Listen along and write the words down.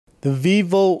The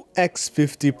Vivo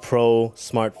X50 Pro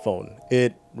smartphone.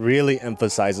 It really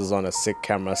emphasizes on a sick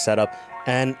camera setup,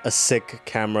 and a sick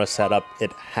camera setup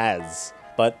it has.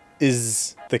 But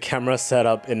is the camera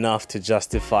setup enough to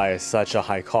justify such a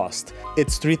high cost?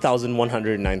 It's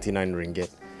 3,199 ringgit.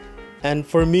 And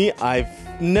for me,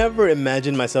 I've never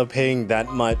imagined myself paying that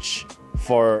much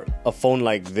for a phone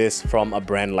like this from a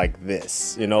brand like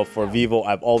this. You know, for Vivo,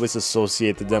 I've always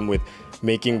associated them with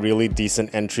making really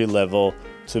decent entry-level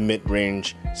to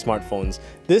mid-range smartphones.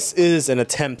 This is an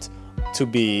attempt to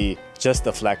be just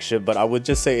a flagship, but I would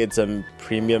just say it's a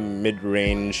premium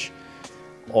mid-range,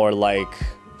 or like,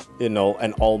 you know,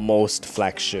 an almost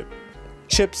flagship.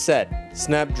 Chipset,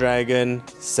 Snapdragon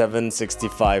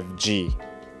 765G.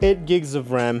 8 gigs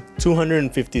of RAM,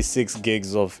 256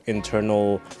 gigs of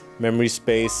internal memory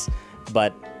space,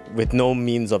 but with no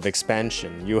means of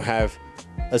expansion. You have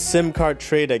a SIM card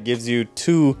tray that gives you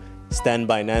 2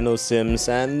 standby nano SIMs,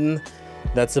 and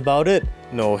that's about it.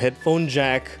 No headphone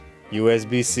jack,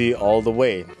 USB-C all the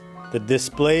way. The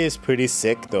display is pretty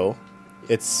sick though.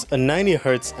 It's a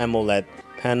 90Hz AMOLED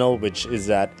panel, which is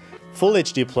at Full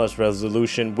HD Plus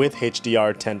resolution with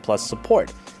HDR10 Plus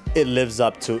support. It lives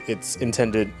up to its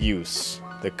intended use.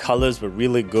 The colors were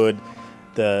really good,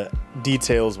 the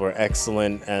details were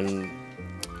excellent, and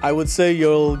I would say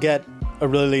you'll get a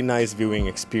really nice viewing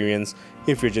experience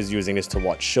if you're just using this to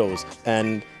watch shows.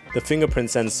 And the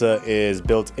fingerprint sensor is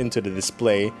built into the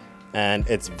display, and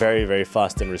it's very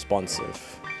fast and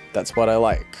responsive. That's what I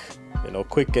like. You know,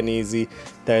 quick and easy.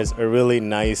 There's a really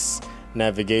nice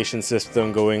navigation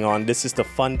system going on. This is the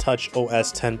FunTouch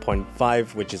OS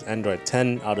 10.5, which is Android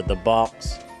 10 out of the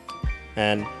box,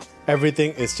 and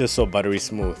everything is just so buttery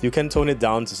smooth. You can tone it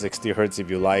down to 60 Hz if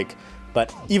you like,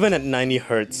 but even at 90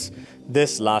 Hz,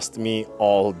 this lasts me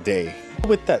all day.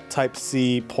 With that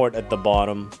Type-C port at the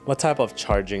bottom, what type of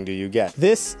charging do you get?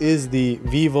 This is the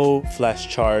Vivo Flash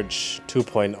Charge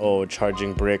 2.0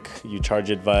 charging brick. You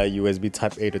charge it via USB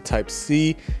Type-A to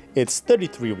Type-C. It's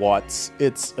 33 watts.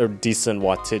 It's a decent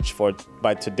wattage for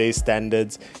by today's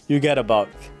standards. You get about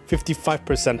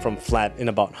 55% from flat in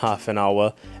about half an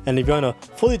hour. And if you want to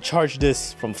fully charge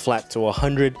this from flat to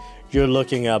 100, you're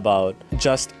looking at about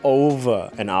just over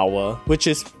an hour, which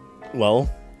is, well,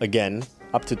 again,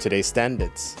 up to today's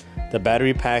standards. The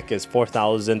battery pack is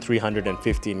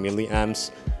 4,315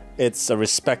 milliamps. It's a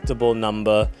respectable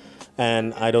number,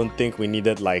 and I don't think we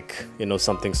needed, like, you know,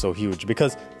 something so huge,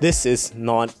 because this is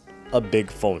not a big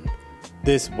phone.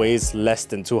 This weighs less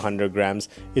than 200 grams.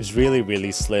 It's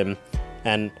really slim,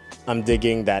 and I'm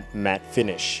digging that matte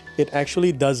finish. It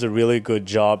actually does a really good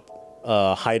job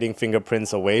hiding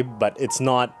fingerprints away, but it's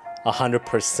not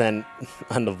 100%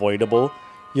 unavoidable.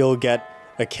 You'll get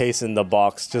a case in the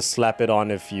box. Just slap it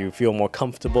on if you feel more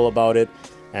comfortable about it,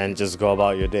 and just go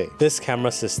about your day. This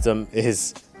camera system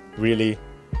is really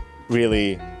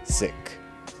sick.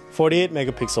 48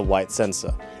 megapixel wide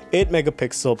sensor, 8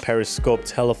 megapixel periscope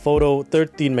telephoto,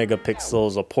 13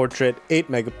 megapixels of portrait, 8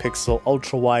 megapixel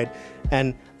ultra wide,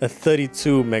 and a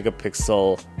 32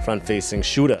 megapixel front facing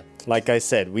shooter. Like I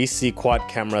said, we see quad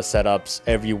camera setups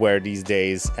everywhere these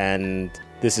days, and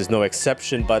this is no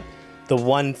exception. But the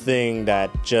one thing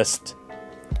that just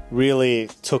really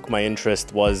took my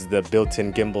interest was the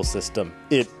built-in gimbal system.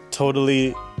 It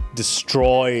totally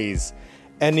destroys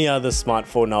any other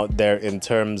smartphone out there in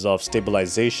terms of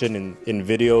stabilization in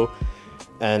video,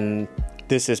 and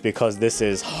this is because this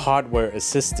is hardware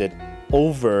assisted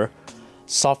over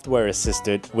software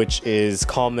assisted, which is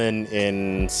common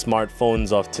in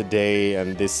smartphones of today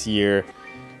and this year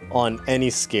on any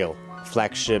scale,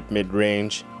 flagship,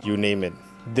 mid-range, you name it.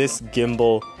 This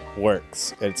gimbal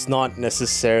works. It's not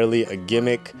necessarily a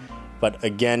gimmick, but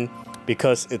again,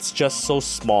 because it's just so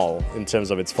small in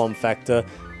terms of its form factor,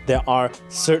 there are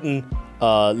certain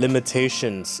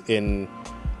limitations in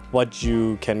what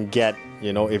you can get,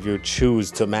 you know, if you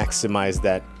choose to maximize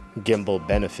that gimbal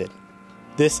benefit.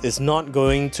 This is not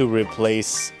going to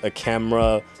replace a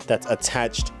camera that's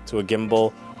attached to a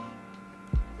gimbal.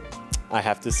 I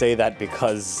have to say that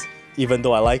because even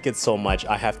though I like it so much,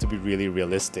 I have to be really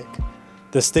realistic.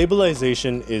 The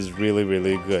stabilization is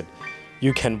really good.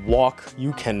 You can walk,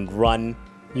 you can run,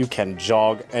 you can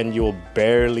jog, and you'll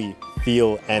barely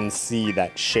feel and see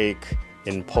that shake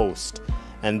in post.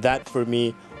 And that for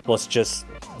me was just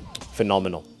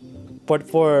phenomenal. But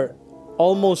for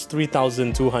almost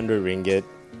 3,200 ringgit,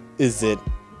 is it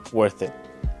worth it?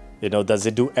 You know, does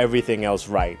it do everything else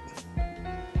right?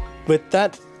 With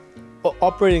that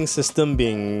operating system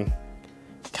being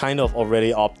kind of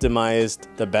already optimized,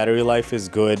 the battery life is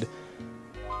good,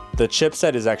 the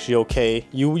chipset is actually okay.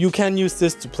 You can use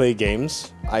this to play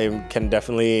games. I can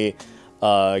definitely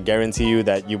guarantee you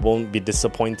that you won't be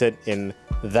disappointed in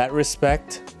that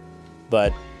respect.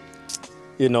 But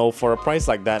you know, for a price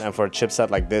like that and for a chipset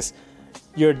like this,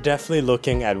 you're definitely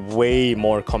looking at way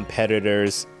more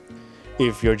competitors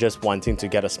if you're just wanting to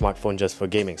get a smartphone just for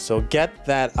gaming. So get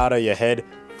that out of your head,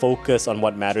 focus on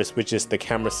what matters, which is the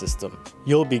camera system.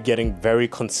 You'll be getting very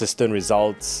consistent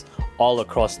results all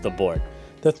across the board.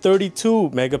 The 32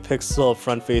 megapixel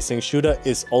front-facing shooter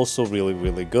is also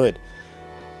really good.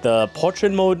 The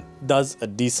portrait mode does a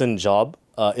decent job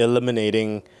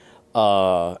eliminating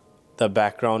the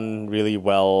background really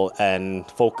well and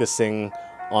focusing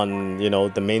on, you know,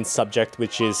 the main subject,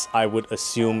 which is, I would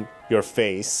assume, your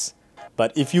face.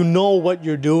 But if you know what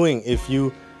you're doing, if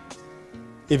you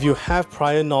have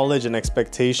prior knowledge and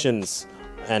expectations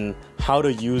and how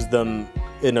to use them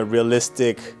in a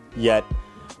realistic yet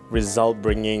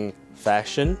result-bringing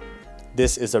fashion,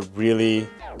 this is a really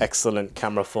excellent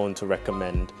camera phone to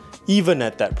recommend, even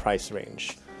at that price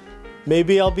range.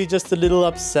 Maybe I'll be just a little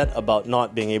upset about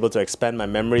not being able to expand my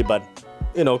memory, but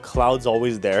you know, cloud's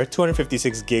always there.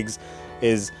 256 gigs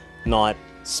is not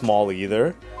small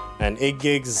either, and 8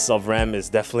 gigs of RAM is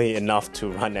definitely enough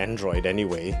to run Android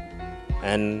anyway.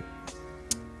 And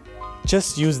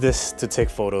just use this to take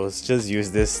photos, just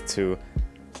use this to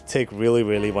take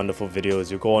really wonderful videos.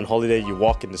 You go on holiday, you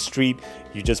walk in the street,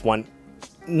 you just want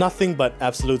nothing but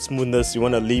absolute smoothness, you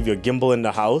want to leave your gimbal in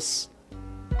the house.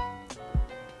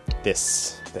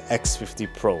 This, the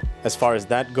X50 Pro. As far as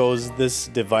that goes, this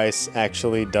device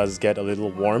actually does get a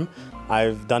little warm.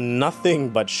 I've done nothing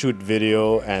but shoot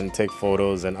video and take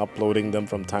photos and uploading them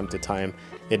from time to time.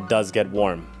 It does get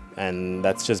warm, and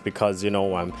that's just because, you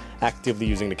know, I'm actively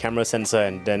using the camera sensor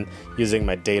and then using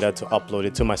my data to upload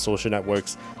it to my social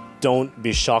networks. Don't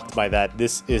be shocked by that.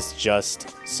 This is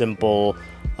just simple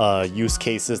use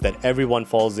cases that everyone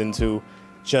falls into.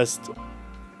 Just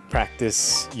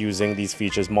practice using these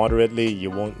features moderately. You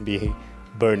won't be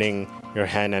burning your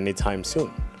hand anytime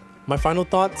soon. My final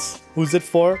thoughts, who's it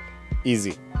for?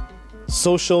 Easy.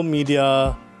 Social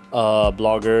media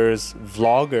bloggers,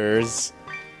 vloggers,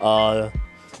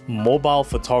 mobile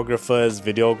photographers,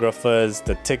 videographers,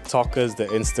 the TikTokers, the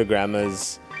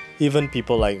Instagrammers, even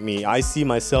people like me. I see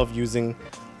myself using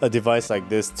a device like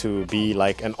this to be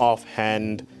like an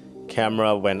offhand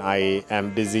camera when I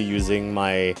am busy using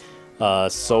my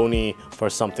Sony for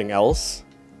something else.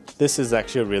 This is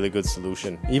actually a really good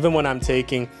solution. Even when I'm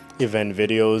taking event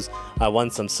videos, I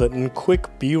want some certain quick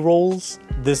B-rolls.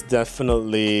 This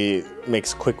definitely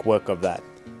makes quick work of that.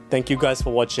 Thank you guys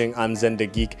for watching. I'm Zen the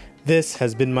Geek. This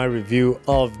has been my review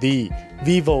of the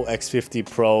Vivo X50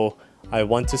 Pro. I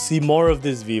want to see more of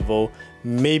this Vivo,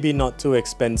 maybe not too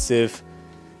expensive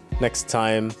next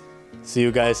time. See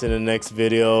you guys in the next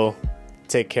video.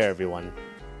 Take care, everyone.